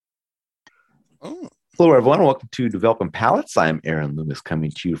Oh, Hello, everyone. Welcome to Developing Palettes. I'm Aaron Loomis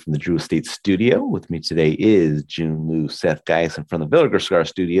coming to you from the Drew Estate Studio. With me today is June Lou, Seth Geisen from the Vinegar Cigar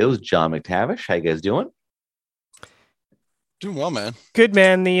Studios, John McTavish. How you guys doing? doing well, man. Good,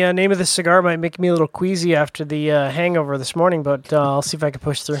 man. The name of the cigar might make me a little queasy after the hangover this morning, but I'll see if I can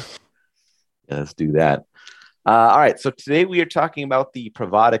push through. Yeah, let's do that. All right. So today we are talking about the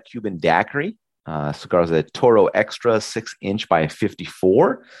Pravada Cuban Daiquiri. Cigars a Toro Extra 6-inch by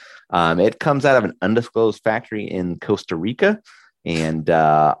 54. It comes out of an undisclosed factory in Costa Rica, and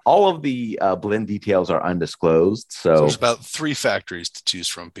all of the blend details are undisclosed. So There's about 3 factories to choose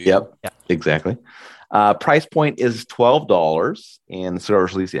from, Pete. Yep, exactly. Price point is $12, and the cigar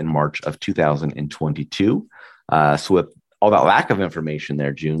was released in March of 2022. So with all that lack of information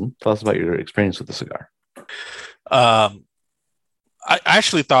there, June, tell us about your experience with the cigar. I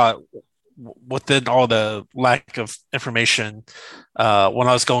actually thought within all the lack of information, when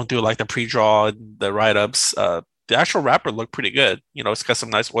I was going through like the pre-draw and the write-ups, the actual wrapper looked pretty good. You know, it's got some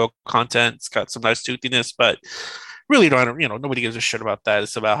nice oil content, it's got some nice toothiness, but really nobody gives a shit about that.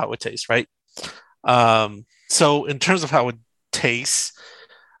 It's about how it tastes, right? So in terms of how it tastes,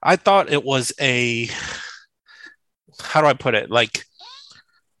 I thought it was how do I put it? Like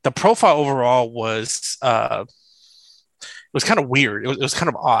the profile overall was it was kind of weird. It was kind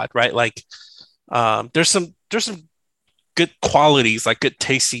of odd, right? Like there's some good qualities, like good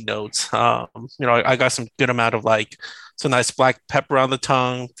tasty notes. I got some good amount of like some nice black pepper on the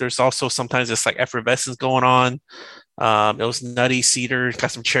tongue. There's also sometimes this like effervescence going on. It was nutty cedar,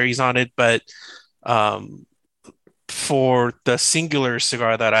 got some cherries on it, but for the singular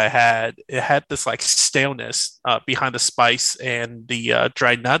cigar that I had, it had this like staleness behind the spice and the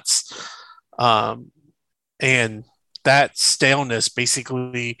dried nuts. And that staleness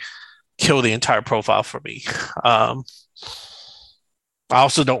basically killed the entire profile for me. I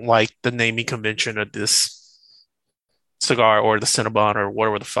also don't like the naming convention of this cigar or the Cinnabon or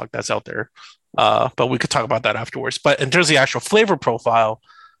whatever the fuck that's out there. But we could talk about that afterwards. But in terms of the actual flavor profile,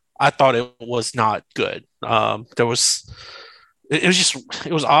 I thought it was not good. It was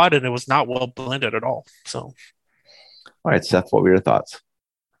odd and it was not well blended at all. So, all right, Seth, what were your thoughts?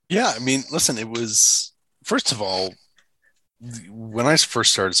 Yeah, I mean, listen, it was, first of all, when I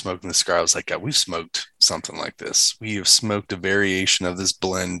first started smoking the cigar, I was like, God, we've smoked something like this. We have smoked a variation of this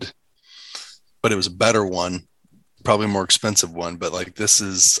blend, but it was a better one, probably a more expensive one. But like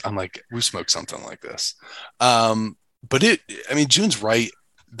I'm like, we've smoked something like this. But June's right.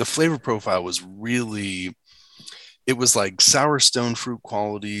 The flavor profile was really, it was like sour stone fruit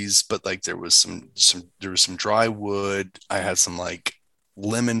qualities, but like there was some dry wood. I had some like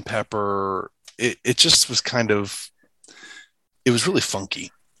lemon pepper. It just was kind of, it was really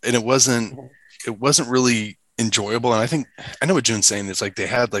funky, and it wasn't really enjoyable. And I know what June's saying. It's like they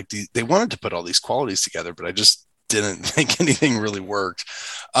had like they wanted to put all these qualities together, but I just didn't think anything really worked.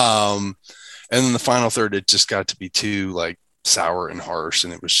 And then the final third, it just got to be too like sour and harsh,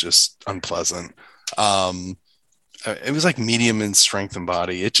 and it was just unpleasant. It was like medium in strength and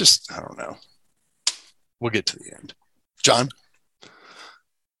body. It just, I don't know. We'll get to the end. John?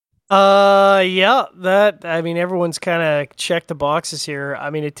 Yeah, everyone's kind of checked the boxes here. I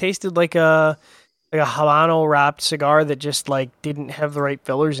mean, it tasted like a Habano wrapped cigar that just like didn't have the right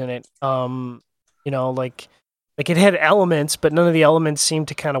fillers in it. Like it had elements, but none of the elements seemed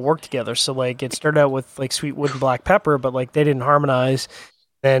to kind of work together. So like it started out with like sweet wood and black pepper, but like they didn't harmonize.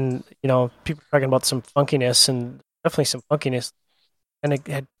 Then, people talking about some funkiness, and definitely some funkiness. And it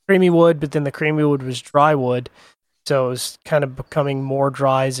had creamy wood, but then the creamy wood was dry wood. So it was kind of becoming more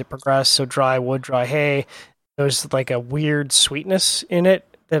dry as it progressed. So dry wood, dry hay. There was like a weird sweetness in it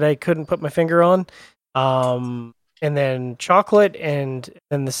that I couldn't put my finger on. And then chocolate, and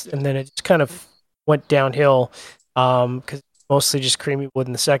then it just kind of went downhill. Because mostly just creamy wood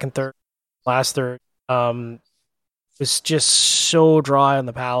in the second third, last third. Was just so dry on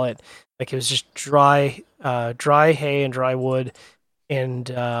the palate. Like it was just dry hay and dry wood, and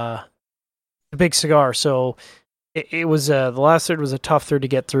a big cigar. So it was the last third was a tough third to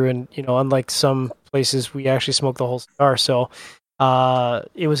get through, and unlike some places, we actually smoked the whole cigar. So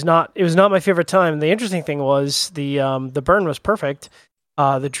it was not my favorite time. The interesting thing was the burn was perfect.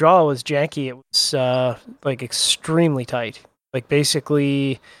 The draw was janky. It was like extremely tight, like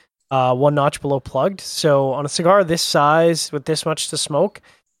basically one notch below plugged. So on a cigar this size with this much to smoke,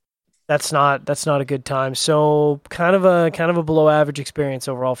 that's not a good time. So kind of a below average experience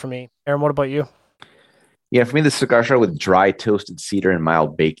overall for me. Aaron, what about you? Yeah, for me, the cigar started with dry toasted cedar and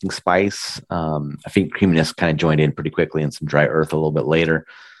mild baking spice. I think creaminess kind of joined in pretty quickly, and some dry earth a little bit later.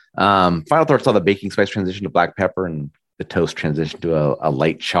 Final thoughts saw the baking spice transition to black pepper, and the toast transition to a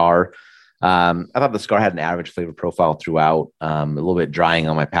light char. I thought the cigar had an average flavor profile throughout, a little bit drying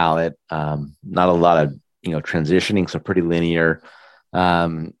on my palate, not a lot of transitioning, so pretty linear.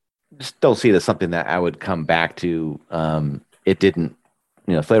 Just don't see it as something that I would come back to. It didn't,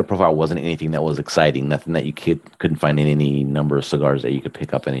 flavor profile wasn't anything that was exciting, nothing that you couldn't find in any number of cigars that you could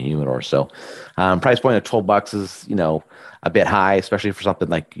pick up in a humidor. So, price point of $12 is, a bit high, especially for something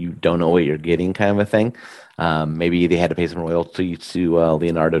like you don't know what you're getting kind of a thing. Maybe they had to pay some royalty to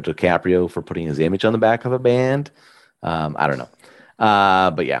Leonardo DiCaprio for putting his image on the back of a band. I don't know.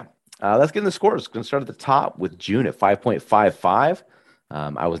 But yeah, let's get into the scores. Going to start at the top with June at 5.55.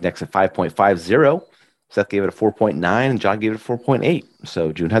 I was next at 5.50. Seth gave it a 4.9 and John gave it a 4.8.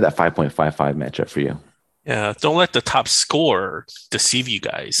 So June had that 5.55 matchup for you. Yeah, don't let the top score deceive you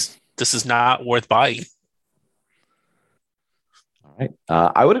guys. This is not worth buying. All right.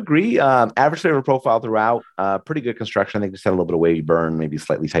 I would agree. Average flavor profile throughout. Pretty good construction. I think just had a little bit of wavy burn, maybe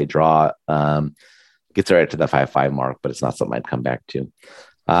slightly tight draw. Gets right to the 5.5 mark, but it's not something I'd come back to.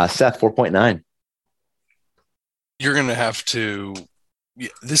 Seth, 4.9. You're going to have to,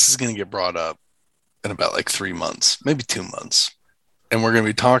 this is going to get brought up in about like 3 months, maybe 2 months. And we're going to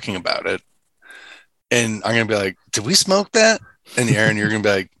be talking about it. And I'm going to be like, did we smoke that? And Aaron, you're going to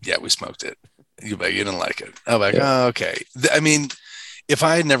be like, yeah, we smoked it. You'll be like, you didn't like it. I'm like, oh, okay. I mean, if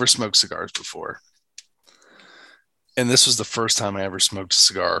I had never smoked cigars before, and this was the first time I ever smoked a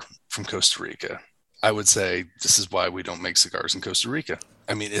cigar from Costa Rica, I would say this is why we don't make cigars in Costa Rica.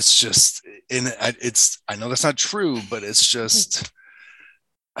 I mean, it's just, I know that's not true, but it's just,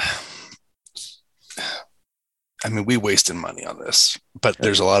 I mean, we wasted money on this, but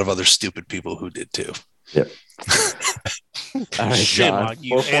there's a lot of other stupid people who did too. Yep. All right, Shame John, on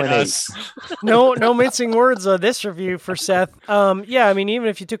you and us. No mincing words on this review for Seth. Yeah, I mean, even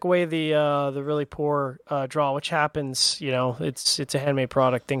if you took away the really poor draw, which happens, it's a handmade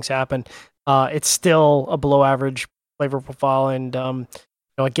product, things happen. It's still a below average flavor profile, and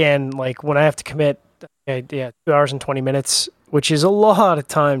again, like when I have to commit, 2 hours and 20 minutes, which is a lot of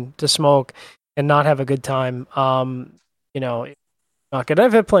time to smoke and not have a good time. Not good.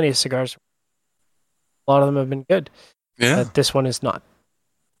 I've had plenty of cigars. A lot of them have been good. Yeah. This one is not.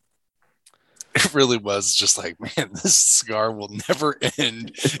 It really was just like, man, this cigar will never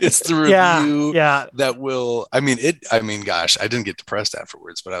end. It's the review that will, gosh, I didn't get depressed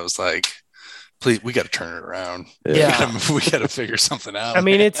afterwards, but I was like, please, we got to turn it around. Yeah. We got to figure something out. I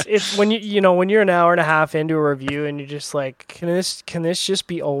mean, it's when when you're an hour and a half into a review and you're just like, can this just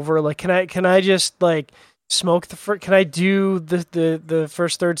be over? Like, can I just like smoke can I do the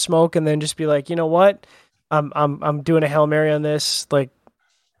first third smoke and then just be like, you know what? I'm doing a Hail Mary on this. Like,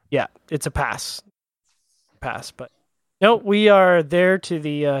 yeah, it's a pass. But no, we are there to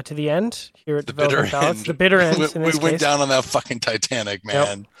the end here at the bitter end. The bitter end. We went down on that fucking Titanic,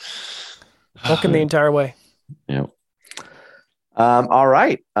 man. Smoking the entire way. Yep. All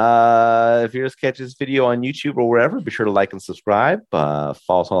right. If you're just catching this video on YouTube or wherever, be sure to like and subscribe. Follow us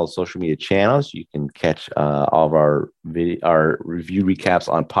on all the social media channels. You can catch all of our review recaps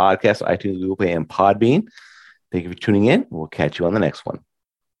on podcasts, iTunes, Google Play, and Podbean. Thank you for tuning in. We'll catch you on the next one.